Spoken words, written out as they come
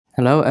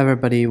Hello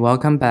everybody,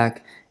 welcome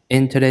back.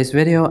 In today's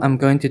video, I'm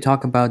going to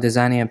talk about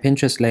designing a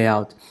Pinterest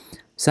layout.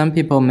 Some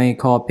people may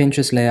call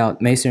Pinterest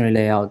layout masonry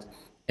layout.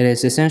 It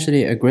is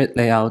essentially a grid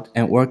layout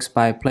and works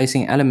by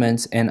placing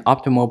elements in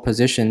optimal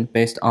position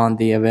based on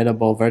the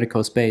available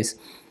vertical space.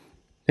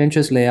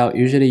 Pinterest layout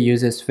usually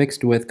uses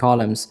fixed width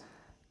columns.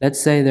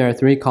 Let's say there are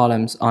 3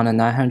 columns on a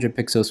 900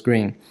 pixel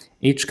screen.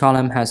 Each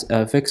column has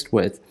a fixed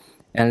width.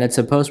 And let's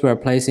suppose we're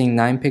placing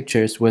 9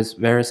 pictures with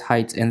various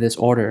heights in this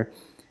order.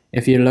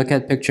 If you look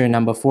at picture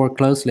number 4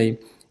 closely,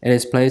 it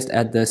is placed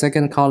at the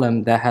second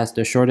column that has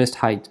the shortest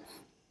height.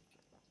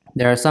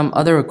 There are some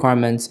other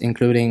requirements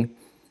including,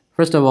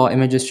 first of all,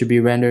 images should be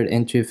rendered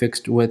into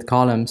fixed width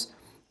columns.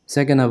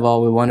 Second of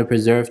all, we want to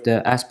preserve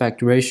the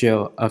aspect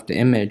ratio of the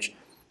image,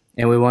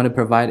 and we want to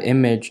provide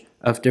image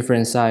of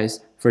different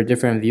size for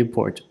different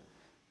viewport.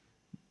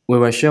 We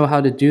will show how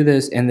to do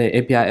this in the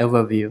API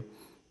overview.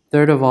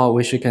 Third of all,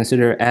 we should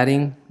consider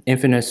adding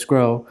infinite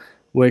scroll,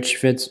 which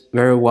fits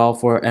very well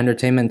for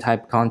entertainment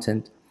type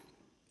content.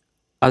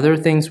 Other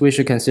things we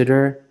should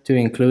consider to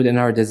include in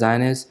our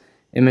design is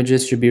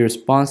images should be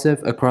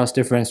responsive across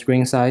different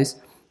screen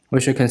size. We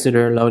should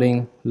consider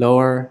loading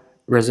lower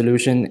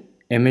resolution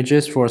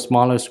images for a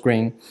smaller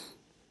screen.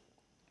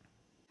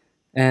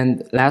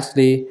 And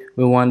lastly,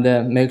 we want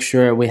to make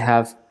sure we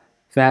have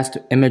fast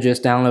images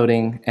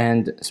downloading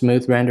and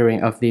smooth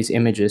rendering of these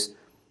images.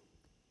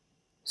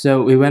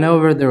 So we went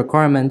over the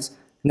requirements.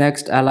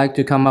 Next, I'd like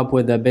to come up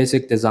with a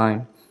basic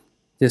design,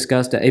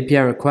 discuss the API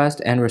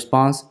request and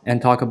response,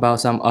 and talk about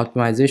some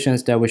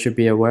optimizations that we should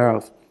be aware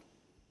of.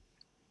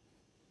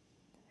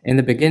 In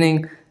the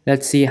beginning,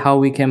 let's see how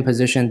we can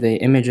position the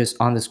images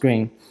on the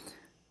screen.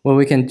 What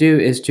we can do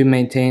is to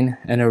maintain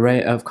an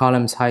array of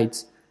columns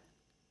heights.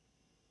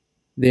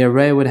 The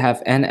array would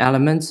have n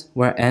elements,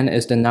 where n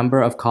is the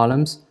number of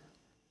columns,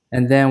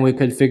 and then we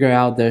could figure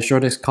out the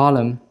shortest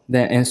column,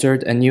 then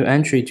insert a new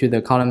entry to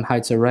the column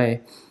heights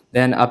array,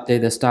 then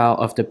update the style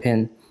of the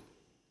pin.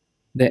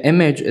 The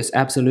image is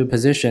absolute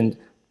positioned.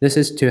 This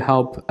is to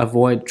help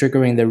avoid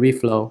triggering the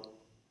reflow.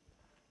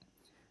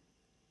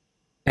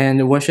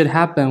 And what should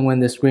happen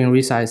when the screen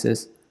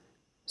resizes?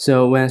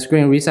 So when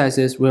screen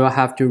resizes, we will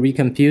have to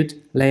recompute,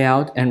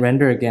 layout, and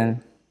render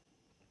again.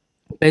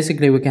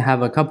 Basically, we can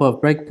have a couple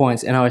of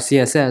breakpoints in our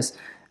CSS,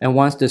 and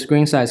once the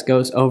screen size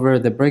goes over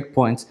the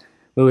breakpoints,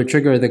 we will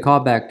trigger the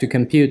callback to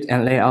compute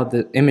and lay out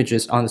the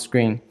images on the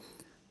screen.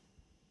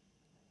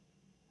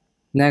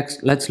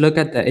 Next, let's look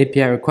at the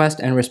API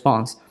request and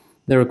response.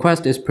 The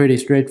request is pretty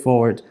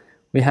straightforward.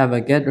 We have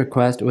a GET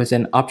request with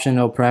an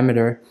optional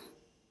parameter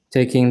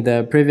taking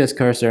the previous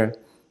cursor.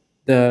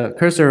 The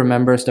cursor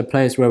remembers the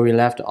place where we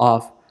left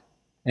off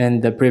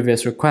in the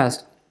previous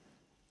request.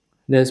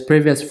 This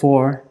previous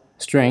 4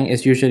 string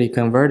is usually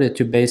converted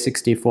to base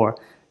 64.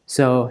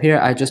 So here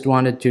I just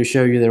wanted to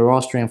show you the raw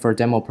string for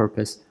demo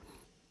purpose.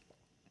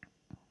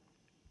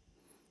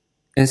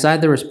 Inside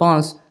the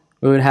response,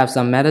 we would have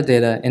some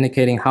metadata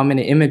indicating how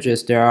many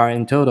images there are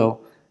in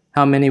total,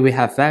 how many we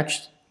have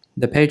fetched.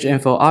 The page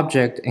info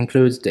object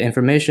includes the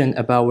information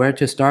about where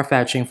to start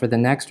fetching for the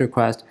next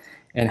request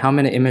and how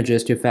many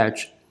images to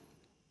fetch.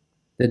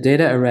 The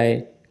data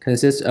array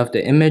consists of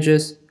the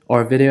images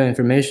or video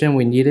information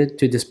we needed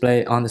to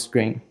display on the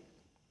screen.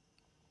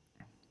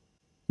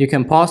 You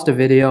can pause the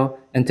video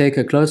and take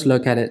a close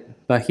look at it,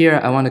 but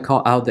here I want to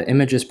call out the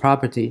images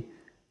property.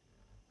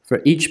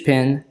 For each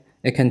pin,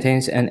 it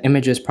contains an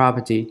images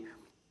property.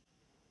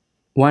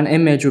 One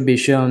image will be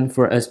shown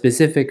for a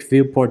specific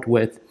viewport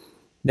width.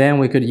 Then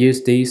we could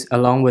use these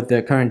along with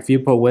the current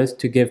viewport width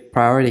to give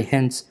priority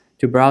hints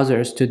to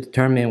browsers to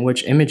determine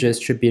which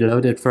images should be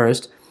loaded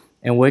first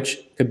and which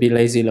could be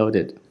lazy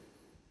loaded.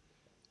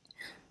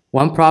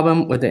 One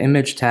problem with the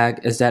image tag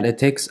is that it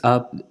takes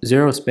up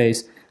 0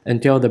 space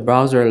until the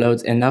browser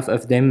loads enough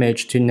of the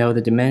image to know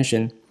the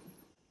dimension.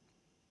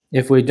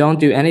 If we don't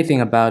do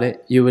anything about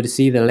it, you would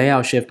see the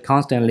layout shift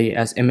constantly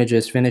as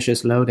images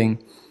finishes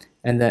loading,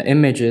 and the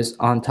images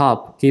on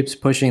top keeps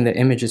pushing the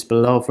images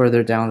below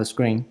further down the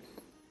screen.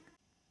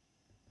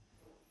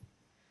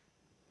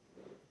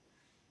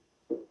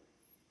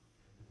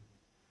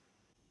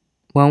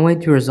 One way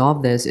to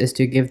resolve this is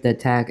to give the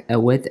tag a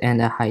width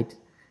and a height,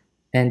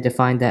 and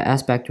define the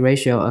aspect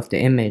ratio of the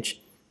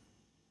image.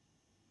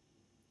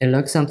 It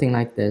looks something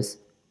like this.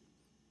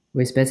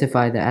 We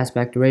specify the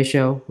aspect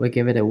ratio, we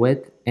give it a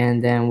width,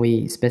 and then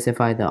we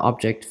specify the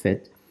object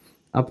fit.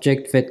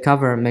 Object fit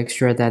cover makes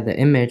sure that the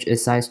image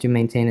is sized to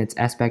maintain its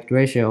aspect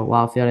ratio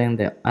while filling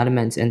the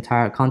element's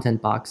entire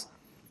content box.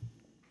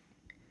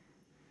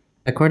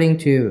 According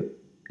to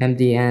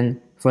MDN,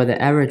 for the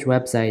average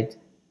website,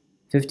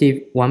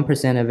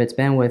 51% of its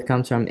bandwidth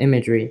comes from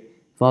imagery,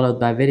 followed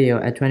by video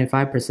at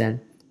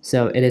 25%.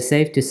 So it is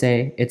safe to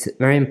say it's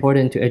very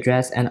important to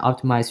address and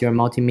optimize your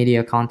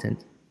multimedia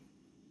content.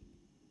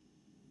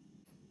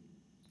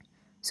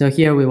 So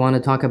here we want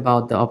to talk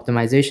about the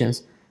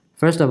optimizations.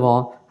 First of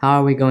all, how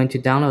are we going to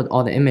download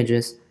all the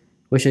images?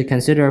 We should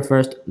consider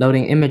first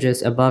loading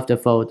images above the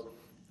fold.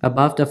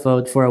 Above the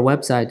fold for a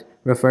website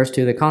refers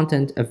to the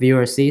content a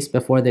viewer sees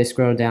before they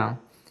scroll down.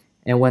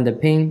 And when the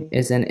ping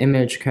is an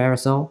image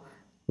carousel,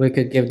 we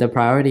could give the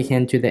priority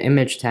hint to the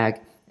image tag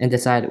and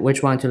decide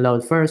which one to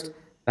load first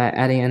by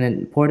adding an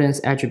importance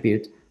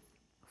attribute.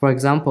 For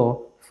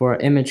example, for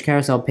image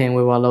carousel ping,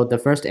 we will load the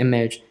first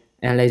image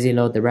and lazy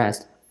load the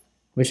rest.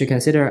 We should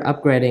consider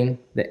upgrading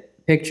the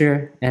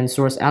picture and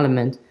source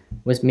element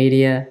with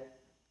media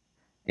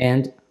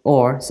and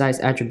or size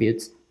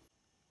attributes.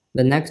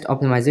 The next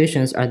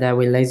optimizations are that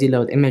we lazy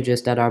load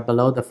images that are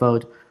below the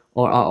fold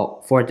or are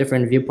for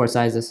different viewport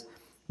sizes.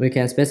 We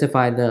can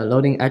specify the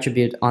loading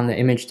attribute on the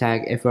image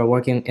tag if we're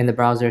working in the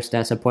browsers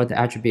that support the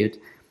attribute.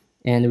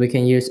 And we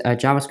can use a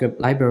JavaScript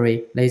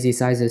library,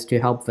 resizes, to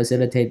help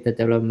facilitate the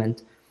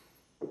development.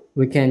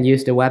 We can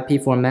use the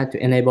WebP format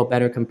to enable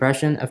better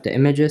compression of the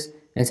images,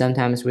 and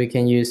sometimes we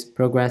can use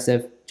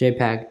progressive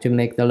JPEG to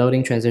make the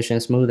loading transition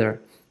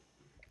smoother.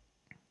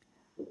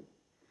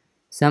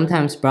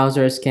 Sometimes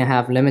browsers can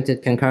have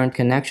limited concurrent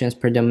connections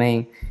per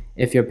domain.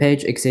 If your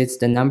page exceeds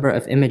the number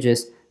of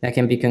images that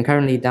can be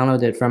concurrently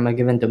downloaded from a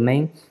given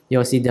domain,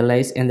 you'll see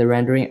delays in the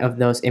rendering of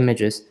those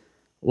images.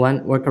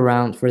 One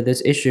workaround for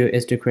this issue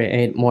is to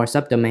create more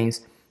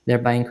subdomains,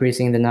 thereby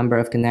increasing the number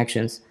of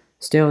connections.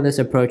 Still, this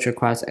approach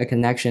requires a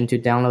connection to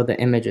download the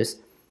images.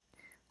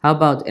 How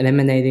about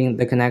eliminating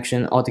the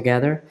connection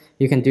altogether?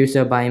 You can do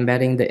so by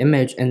embedding the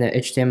image in the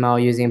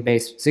HTML using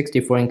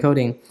base64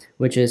 encoding,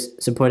 which is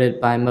supported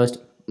by most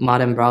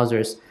modern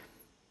browsers.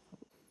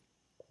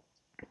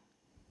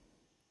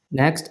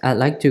 Next, I'd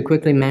like to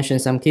quickly mention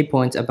some key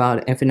points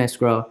about infinite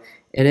scroll.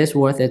 It is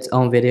worth its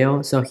own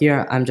video, so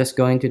here I'm just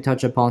going to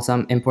touch upon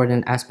some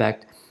important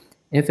aspects.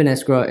 Infinite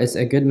scroll is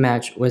a good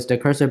match with the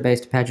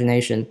cursor-based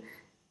pagination,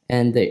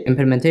 and the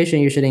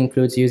implementation usually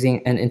includes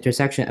using an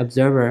intersection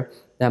observer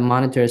that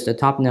monitors the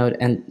top node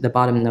and the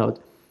bottom node.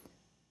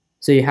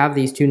 So you have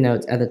these two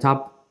nodes at the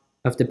top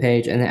of the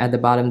page and at the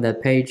bottom of the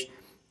page.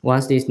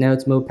 Once these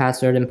nodes move past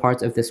certain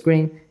parts of the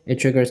screen, it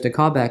triggers the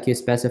callback you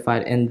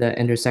specified in the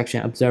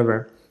intersection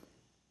observer.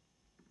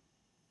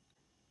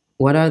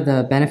 What are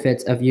the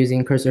benefits of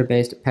using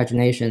cursor-based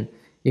pagination?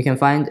 You can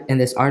find in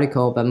this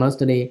article, but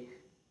mostly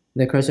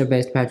the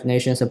cursor-based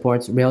pagination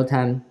supports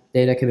real-time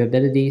data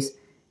capabilities.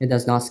 It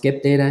does not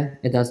skip data,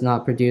 it does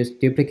not produce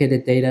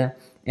duplicated data,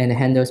 and it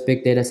handles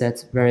big data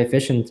sets very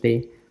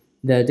efficiently.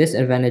 The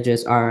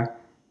disadvantages are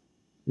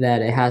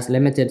that it has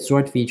limited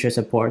sort feature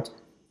support,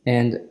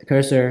 and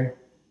cursor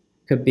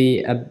could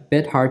be a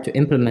bit hard to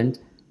implement.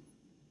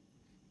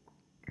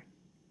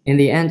 In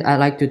the end, I'd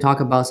like to talk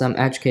about some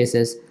edge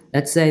cases.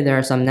 Let's say there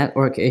are some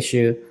network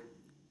issue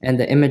and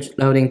the image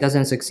loading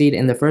doesn't succeed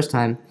in the first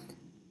time.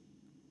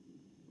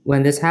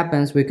 When this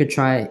happens, we could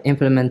try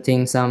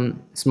implementing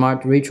some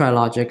smart retry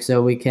logic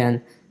so we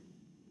can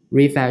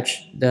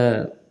refetch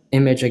the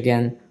image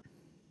again,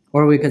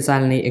 or we could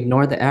silently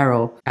ignore the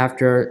arrow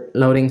after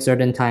loading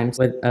certain times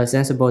with a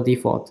sensible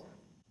default.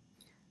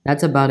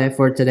 That's about it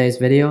for today's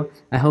video.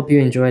 I hope you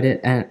enjoyed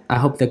it, and I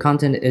hope the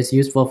content is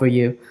useful for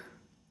you.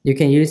 You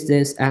can use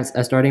this as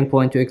a starting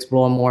point to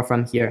explore more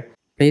from here.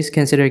 Please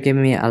consider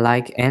giving me a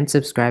like and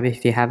subscribe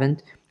if you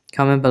haven't.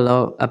 Comment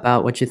below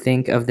about what you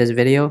think of this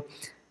video,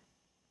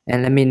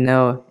 and let me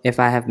know if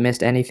I have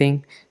missed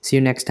anything. See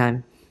you next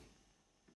time.